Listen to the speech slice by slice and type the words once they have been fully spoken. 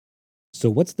So,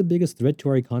 what's the biggest threat to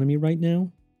our economy right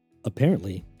now?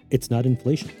 Apparently, it's not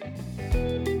inflation.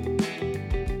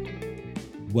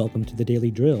 Welcome to the Daily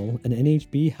Drill, an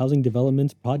NHB Housing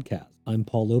Developments podcast. I'm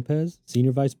Paul Lopez,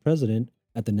 Senior Vice President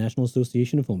at the National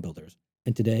Association of Home Builders,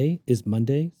 and today is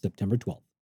Monday, September 12th.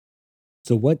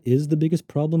 So, what is the biggest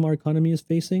problem our economy is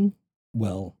facing?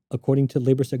 Well, according to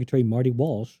Labor Secretary Marty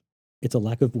Walsh, it's a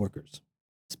lack of workers.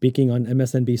 Speaking on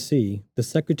MSNBC, the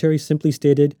secretary simply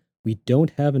stated, "We don't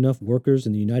have enough workers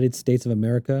in the United States of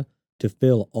America to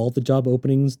fill all the job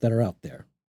openings that are out there."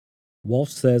 Walsh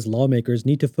says lawmakers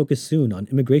need to focus soon on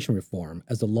immigration reform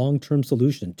as a long-term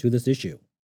solution to this issue.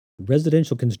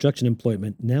 Residential construction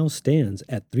employment now stands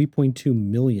at 3.2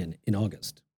 million in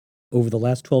August. Over the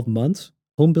last 12 months,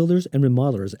 home builders and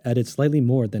remodelers added slightly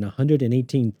more than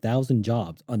 118,000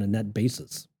 jobs on a net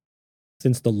basis.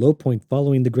 Since the low point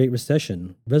following the Great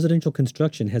Recession, residential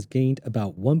construction has gained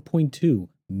about 1.2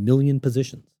 million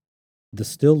positions. The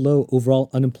still low overall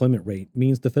unemployment rate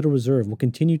means the Federal Reserve will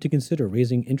continue to consider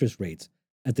raising interest rates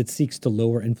as it seeks to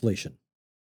lower inflation.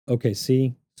 Okay,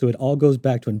 see, so it all goes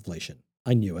back to inflation.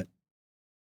 I knew it.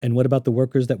 And what about the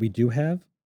workers that we do have?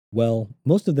 Well,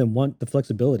 most of them want the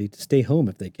flexibility to stay home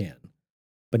if they can.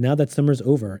 But now that summer's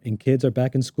over and kids are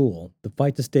back in school, the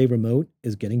fight to stay remote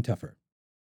is getting tougher.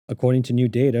 According to new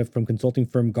data from consulting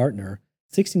firm Gartner,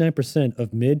 69%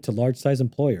 of mid to large size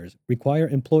employers require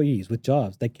employees with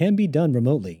jobs that can be done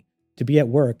remotely to be at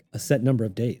work a set number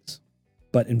of days.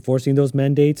 But enforcing those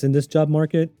mandates in this job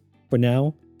market, for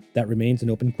now, that remains an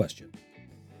open question.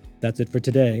 That's it for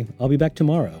today. I'll be back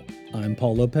tomorrow. I'm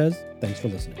Paul Lopez. Thanks for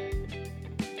listening.